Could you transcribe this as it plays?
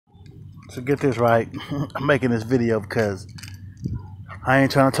So get this right. I'm making this video because I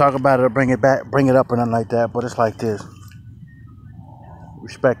ain't trying to talk about it or bring it up or nothing like that, but it's like this.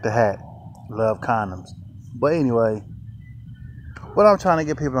 Respect the hat. Love condoms. But anyway, what I'm trying to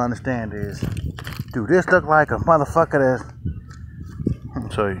get people to understand is, dude, this look like a motherfucker that's... Let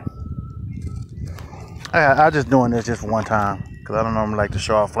me show you. I just doing this just for one time because I don't normally like to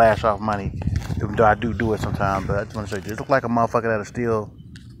show off, flash off money, even though I do it sometimes. But I just want to show you, this look like a motherfucker that'll steal.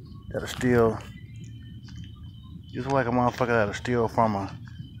 Just like a motherfucker that'll steal from a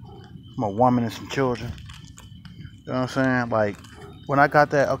woman and some children. You know what I'm saying? Like, when I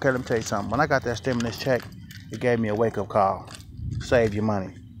got that, okay, let me tell you something. When I got that stimulus check, it gave me a wake-up call. Save your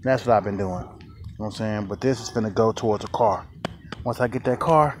money. That's what I've been doing. You know what I'm saying? But this is finna go towards a car. Once I get that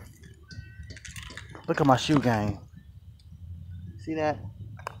car, look at my shoe game. See that?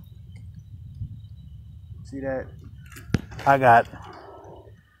 See that?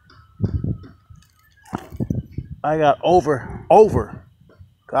 I got over,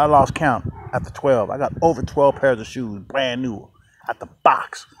 I lost count after 12. I got over 12 pairs of shoes, brand new, at the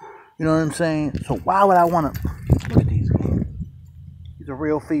box. You know what I'm saying? So why would I want to, look at these. These are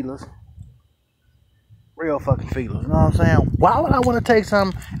real feelers. Real fucking feelers. You know what I'm saying? Why would I want to take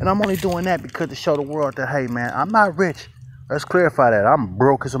something, and I'm only doing that because to show the world that, hey man, I'm not rich. Let's clarify that. I'm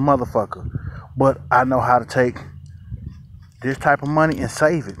broke as a motherfucker. But I know how to take this type of money and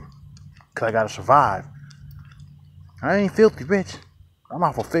save it. Because I got to survive. I ain't filthy rich. I'm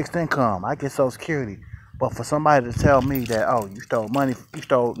off a fixed income. I get Social Security. But for somebody to tell me that, oh, you stole money,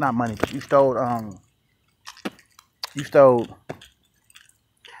 not money, but you stole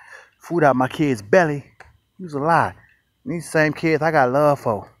food out my kid's belly, it was a lie. These same kids I got love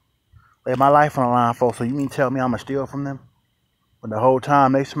for. Lay my life on the line for. So you mean tell me I'm going to steal from them? When the whole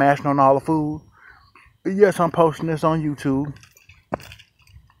time they smashing on all the food? But yes, I'm posting this on YouTube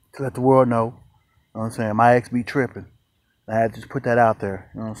to let the world know. You know what I'm saying? My ex be tripping. I had to just put that out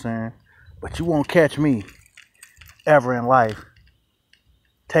there. You know what I'm saying? But you won't catch me ever in life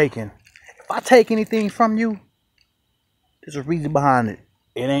taking. If I take anything from you, there's a reason behind it.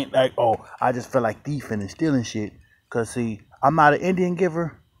 It ain't like, oh, I just feel like thieving and stealing shit. Because, see, I'm not an Indian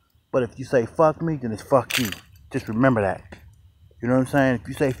giver. But if you say fuck me, then it's fuck you. Just remember that. You know what I'm saying? If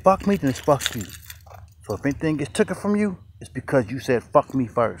you say fuck me, then it's fuck you. So if anything gets taken from you, it's because you said fuck me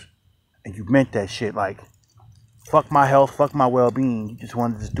first. And you meant that shit. Like, fuck my health, fuck my well-being. You just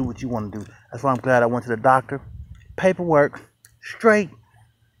wanted to just do what you want to do. That's why I'm glad I went to the doctor. Paperwork, straight.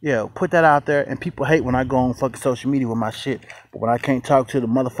 Yeah, put that out there. And people hate when I go on fucking social media with my shit. But when I can't talk to the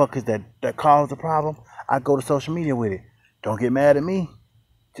motherfuckers that cause the problem, I go to social media with it. Don't get mad at me.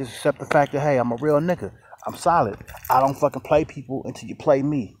 Just accept the fact that, hey, I'm a real nigga. I'm solid. I don't fucking play people until you play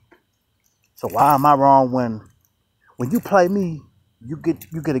me. So why am I wrong when you play me, you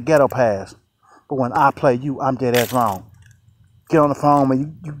get a ghetto pass. But when I play you, I'm dead ass wrong. Get on the phone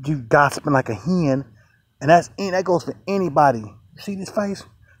and you gossiping like a hen. And that goes for anybody. You see this face?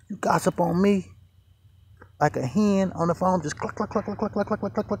 You gossip on me like a hen on the phone, just cluck, cluck, cluck, cluck, cluck, cluck, cluck,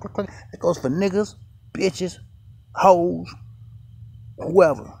 cluck, cluck, cluck, cluck. It goes for niggas, bitches, hoes,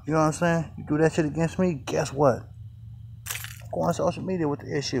 whoever. You know what I'm saying? You do that shit against me, guess what? Go on social media with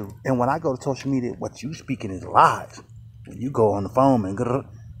the issue. And when I go to social media, what you speaking is lies. When you go on the phone and when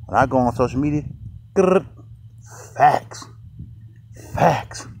I go on social media, facts.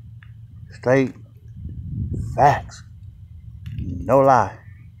 Facts. Straight facts. No lie.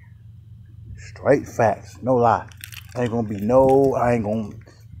 Straight facts. No lie. I ain't gonna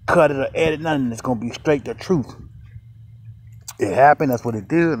cut it or edit nothing. It's gonna be straight the truth. It happened. That's what it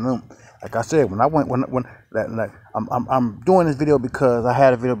did. And like I said, I'm doing this video because I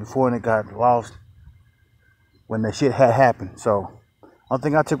had a video before and it got lost when that shit had happened. So, only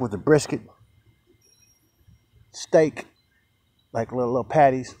thing I took was the brisket, steak, like little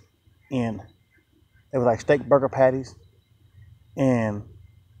patties, and it was like steak burger patties, and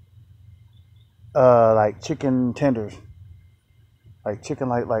like chicken tenders, like chicken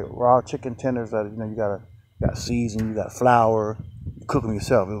like raw chicken tenders that you got season, you got flour, you cook them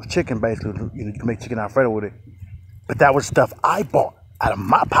yourself. It was chicken basically. You can make chicken Alfredo with it, but that was stuff I bought out of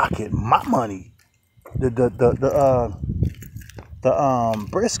my pocket, my money. The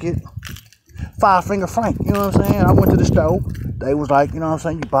brisket, 5 Finger Frank, you know what I'm saying? I went to the store. They was like, you know what I'm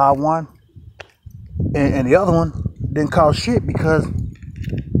saying, you buy one and the other one didn't cost shit because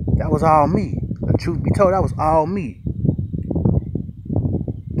that was all me. The truth be told, that was all me.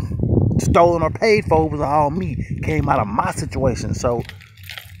 Stolen or paid for was all me. Came out of my situation. So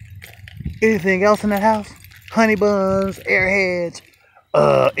anything else in that house, honey buns, airheads,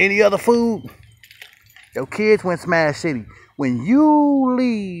 any other food, your kids went Smash City. When you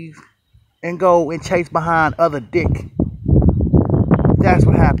leave and go and chase behind other dick. That's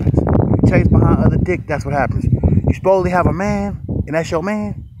what happens. You chase behind other dick, that's what happens. You supposedly have a man, and that's your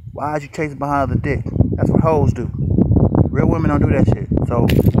man. Why is you chasing behind other dick? That's what hoes do. Real women don't do that shit. So,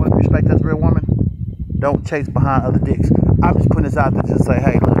 if you want to respect us real women, don't chase behind other dicks. I'm just putting this out there to say,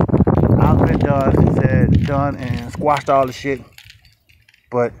 hey, look, I've been done and squashed all the shit.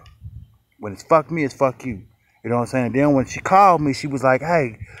 But when it's fuck me, it's fuck you. You know what I'm saying? And then when she called me, she was like,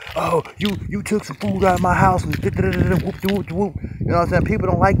 hey, oh, you took some food out of my house and whoop. You know what I'm saying? People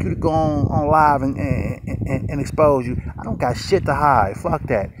don't like you to go on live and expose you. I don't got shit to hide. Fuck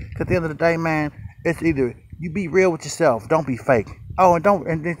that. Because at the end of the day, man, it's either you be real with yourself. Don't be fake. Oh,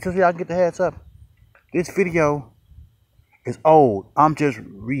 and then so y'all get the heads up. This video is old. I'm just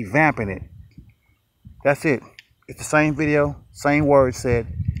revamping it. That's it. It's the same video, same words said.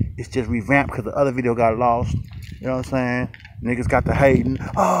 It's just revamped because the other video got lost. You know what I'm saying? Niggas got the hating.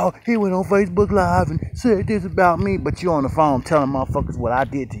 Oh, he went on Facebook Live and said this about me. But you on the phone telling motherfuckers what I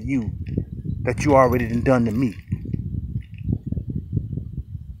did to you that you already done to me.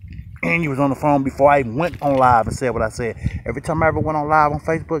 And you was on the phone before I even went on live and said what I said. Every time I ever went on live on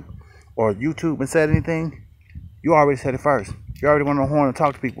Facebook or YouTube and said anything, you already said it first. You already went on the horn and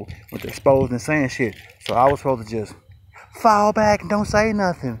talked to people with exposed and saying shit. So I was supposed to just fall back and don't say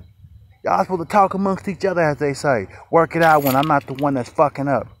nothing. Y'all supposed to talk amongst each other, as they say. Work it out when I'm not the one that's fucking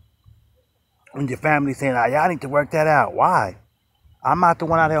up. When your family saying, oh, y'all need to work that out. Why? I'm not the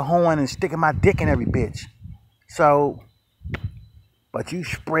one out there hoeing and sticking my dick in every bitch. So, but you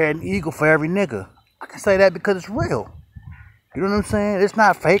spreading eagle for every nigga. I can say that because it's real. You know what I'm saying? It's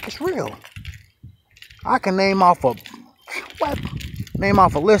not fake, it's real. I can name off a list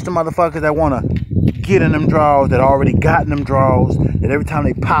of motherfuckers that want to get in them draws, that already got in them draws, that every time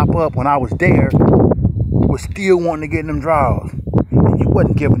they pop up when I was there, was still wanting to get in them draws. And you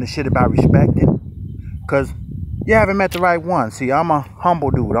wasn't giving a shit about respecting, because you haven't met the right one. See, I'm a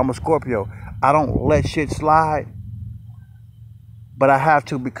humble dude. I'm a Scorpio. I don't let shit slide, but I have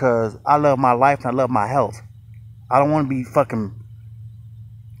to because I love my life and I love my health. I don't want to be fucking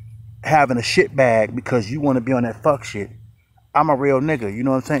having a shit bag because you want to be on that fuck shit. I'm a real nigga, you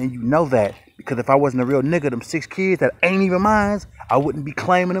know what I'm saying? And you know that. Because if I wasn't a real nigga, them 6 kids that ain't even mine, I wouldn't be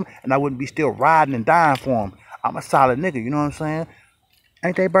claiming them and I wouldn't be still riding and dying for them. I'm a solid nigga, you know what I'm saying?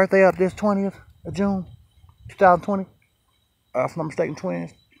 Ain't their birthday up this 20th of June, 2020? If I'm not mistaken,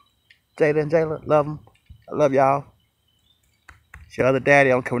 twins. Jada and Jayla, love them. I love y'all. It's your other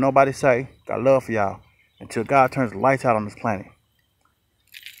daddy, I don't care what nobody say. Got love for y'all. Until God turns the lights out on this planet.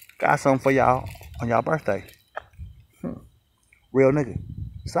 Got something for y'all on y'all birthday. Real nigga.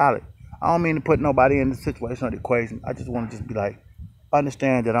 Solid. I don't mean to put nobody in the situation or the equation. I just want to just be like,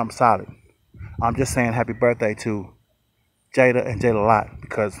 understand that I'm solid. I'm just saying happy birthday to Jada and Jada Lot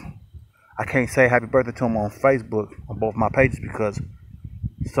because I can't say happy birthday to them on Facebook on both my pages because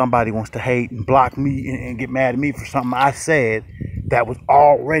somebody wants to hate and block me and get mad at me for something I said that was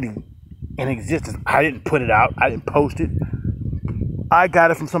already in existence. I didn't put it out. I didn't post it. I got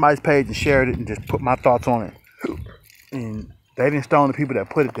it from somebody's page and shared it and just put my thoughts on it. And they didn't stone the people that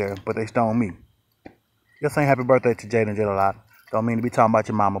put it there, but they stoned me. Just saying happy birthday to Jada and Jada Lot. Don't mean to be talking about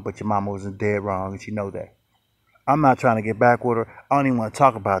your mama, but your mama wasn't dead wrong and she know that. I'm not trying to get back with her. I don't even want to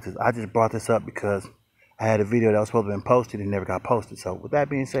talk about this. I just brought this up because I had a video that was supposed to have been posted and never got posted. So with that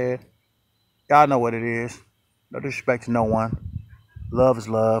being said, y'all know what it is. No disrespect to no one. Love is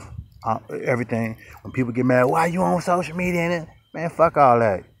love. Everything. When people get mad, why you on social media and it? Man, fuck all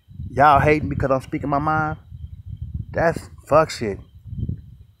that. Y'all hating because I'm speaking my mind? That's fuck shit.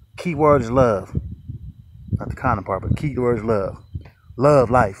 Key word is love. Not the condom part, but key word is love.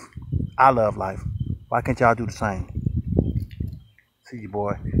 Love life. I love life. Why can't y'all do the same? See you,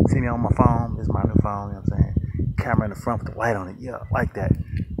 boy. See me on my phone. This is my new phone, you know what I'm saying? Camera in the front with the light on it. Yeah, like that.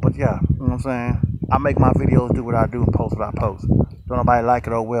 But yeah, you know what I'm saying? I make my videos, do what I do, and post what I post. Don't nobody like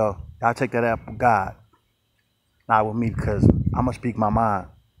it, oh well. Y'all take that up with God. Not with me, because I'm going to speak my mind.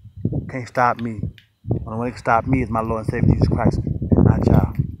 Can't stop me. Only one that can stop me is my Lord and Savior Jesus Christ, and not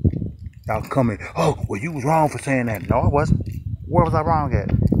y'all. Y'all coming, oh, well, you was wrong for saying that. No, I wasn't. Where was I wrong at?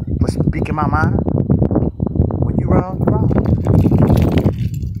 For speaking my mind? When you wrong, you're wrong.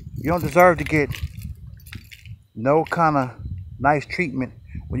 You don't deserve to get no kind of nice treatment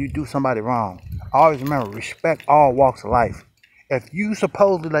when you do somebody wrong. Always remember, respect all walks of life. If you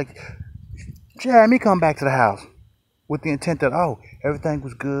supposedly, like, Jeremy come back to the house with the intent that, oh, everything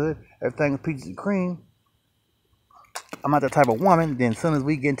was good, everything was peaches and cream. I'm not that type of woman. Then as soon as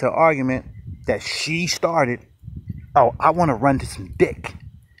we get into an argument that she started, oh, I want to run to some dick.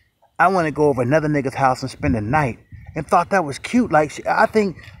 I want to go over another nigga's house and spend the night and thought that was cute. Like, I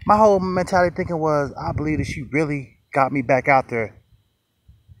think my whole mentality thinking was, I believe that she really got me back out there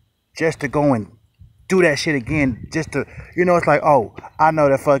just to go and do that shit again. Just to, you know, it's like, oh, I know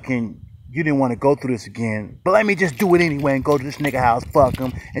that fucking you didn't want to go through this again, but let me just do it anyway and go to this nigga house, fuck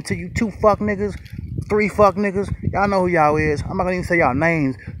him. Until you 2 fuck niggas, 3 fuck niggas, y'all know who y'all is. I'm not gonna even say y'all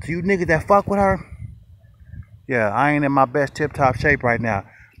names. To you niggas that fuck with her, yeah, I ain't in my best tip-top shape right now,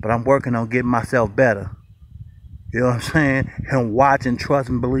 but I'm working on getting myself better. You know what I'm saying? And watch and trust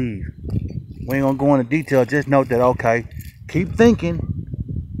and believe. We ain't gonna go into detail, just note that, okay, keep thinking.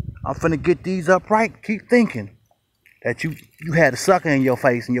 I'm finna get these up right. Keep thinking that you had a sucker in your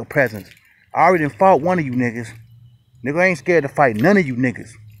face in your presence. I already done fought one of you niggas. Nigga ain't scared to fight none of you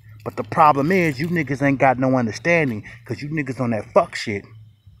niggas. But the problem is, you niggas ain't got no understanding, because you niggas on that fuck shit.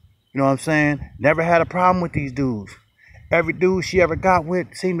 You know what I'm saying? Never had a problem with these dudes. Every dude she ever got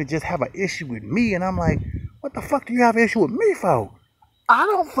with seemed to just have an issue with me. And I'm like, what the fuck do you have an issue with me for? I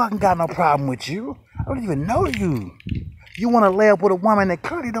don't fucking got no problem with you. I don't even know you. You want to lay up with a woman that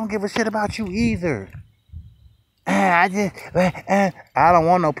clearly don't give a shit about you either. I don't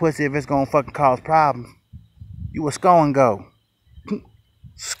want no pussy if it's gonna fucking cause problems. You a sko and go.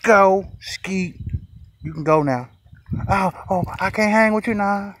 Sko, skeet. You can go now. Oh, I can't hang with you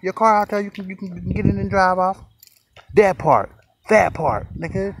now. Your car out there, you can get in and drive off. That part,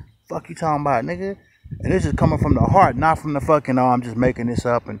 nigga. Fuck you talking about, nigga. And this is coming from the heart, not from the fucking, oh, I'm just making this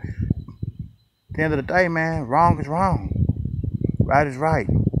up. And at the end of the day, man, wrong is wrong. Right is right.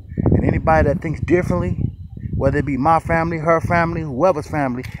 And anybody that thinks differently, whether it be my family, her family, whoever's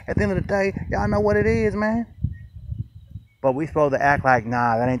family, at the end of the day, y'all know what it is, man. But we supposed to act like,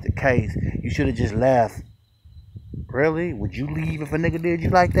 nah, that ain't the case. You should have just left. Really? Would you leave if a nigga did you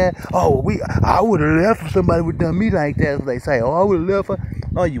like that? Oh, I would have left if somebody would have done me like that. That's what they say. Oh, I would have left her.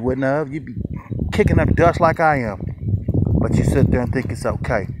 No, you wouldn't have. You'd be kicking up dust like I am. But you sit there and think it's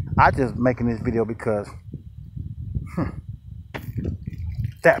okay. I just making this video because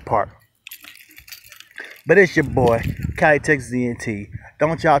that part. But it's your boy, Cali Texas ENT.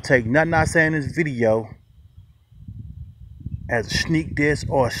 Don't y'all take nothing I say in this video as a sneak diss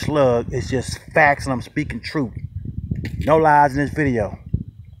or a slug. It's just facts and I'm speaking truth. No lies in this video.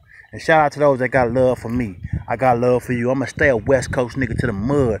 And shout out to those that got love for me. I got love for you. I'm going to stay a West Coast nigga to the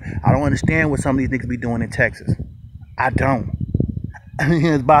mud. I don't understand what some of these niggas be doing in Texas. I don't.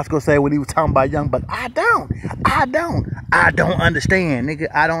 As Bosco said when he was talking about Young Buck, I don't understand, nigga.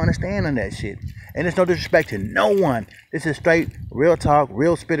 I don't understand on that shit. And it's no disrespect to no one. This is straight real talk,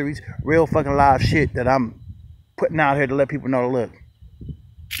 real spitteries, real fucking live shit that I'm putting out here to let people know, look,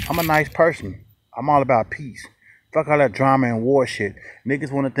 I'm a nice person. I'm all about peace. Fuck all that drama and war shit.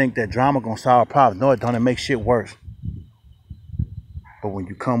 Niggas want to think that drama gonna solve problems. No, it don't. It makes shit worse. But when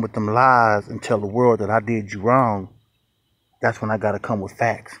you come with them lies and tell the world that I did you wrong, that's when I gotta come with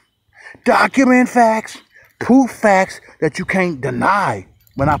facts. Document facts. Proof facts that you can't deny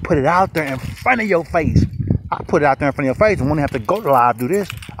when I put it out there in front of your face. I put it out there in front of your face, and when you have to go to live do this,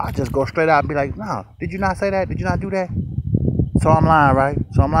 I just go straight out and be like, no, did you not say that? Did you not do that? So I'm lying, right?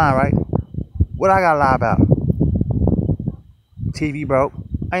 What I gotta lie about? TV broke.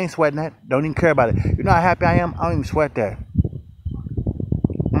 I ain't sweating that. Don't even care about it. You know how happy I am? I don't even sweat that.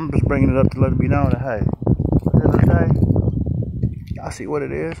 I'm just bringing it up to let it be known that, hey, at the end of the day, y'all see what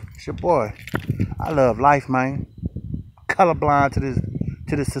it is? It's your boy. I love life, man. Colorblind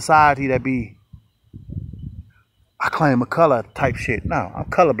to this society that be, I claim a color type shit. No, I'm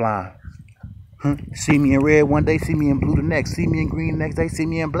colorblind. See me in red one day, see me in blue the next, see me in green the next day, see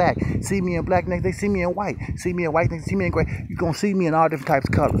me in black, see me in black next day, see me in white, see me in white next day, see me in gray. You're gonna see me in all different types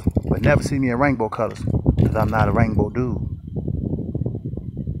of colors, but never see me in rainbow colors, because I'm not a rainbow dude.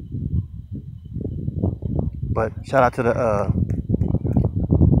 But shout out to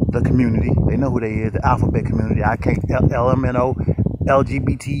the community. They know who they is, the alphabet community. I can't LMNO,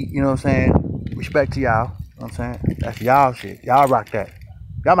 LGBT, you know what I'm saying? Respect to y'all, you know what I'm saying? That's y'all shit. Y'all rock that.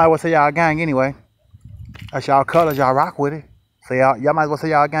 Y'all might as well say y'all gang anyway. That's y'all colors, y'all rock with it. So y'all might as well say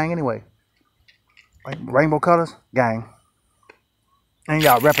y'all gang anyway. Like rainbow colors, gang. And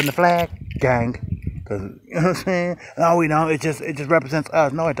y'all repping the flag, gang. Cause you know what I'm saying? No, we don't. It just represents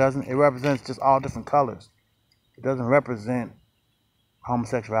us. No, it doesn't. It represents just all different colors. It doesn't represent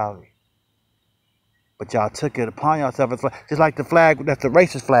homosexuality. But y'all took it upon yourself. It's like, just like the flag, that's the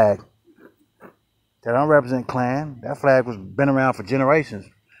racist flag. That don't represent Klan. That flag was been around for generations.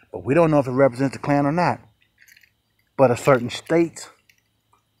 But we don't know if it represents the Klan or not. But a certain state,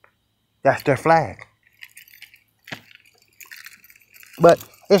 that's their flag. But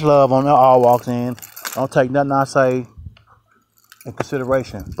it's love on all walks in. Don't take nothing I say in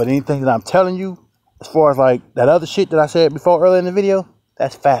consideration. But anything that I'm telling you as far as like that other shit that I said before earlier in the video,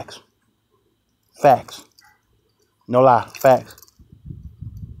 that's facts. Facts. No lie, facts.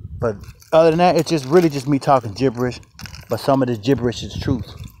 But other than that, it's just really just me talking gibberish. But some of this gibberish is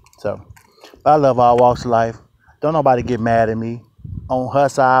truth. So I love all walks of life. Don't nobody get mad at me. On her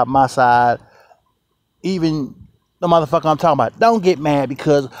side, my side, even the motherfucker I'm talking about. Don't get mad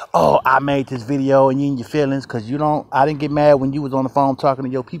because, oh, I made this video and you in your feelings. Because I didn't get mad when you was on the phone talking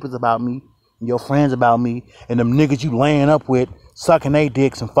to your peoples about me. And your friends about me. And them niggas you laying up with, sucking their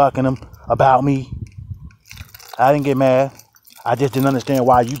dicks and fucking them about me. I didn't get mad. I just didn't understand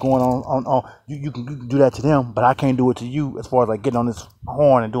why you going on you can do that to them, but I can't do it to you as far as like getting on this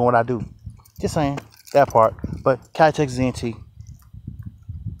horn and doing what I do. Just saying that part. But Kai Texas NT.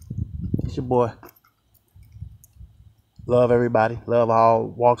 It's your boy. Love everybody. Love all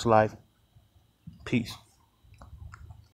walks of life. Peace.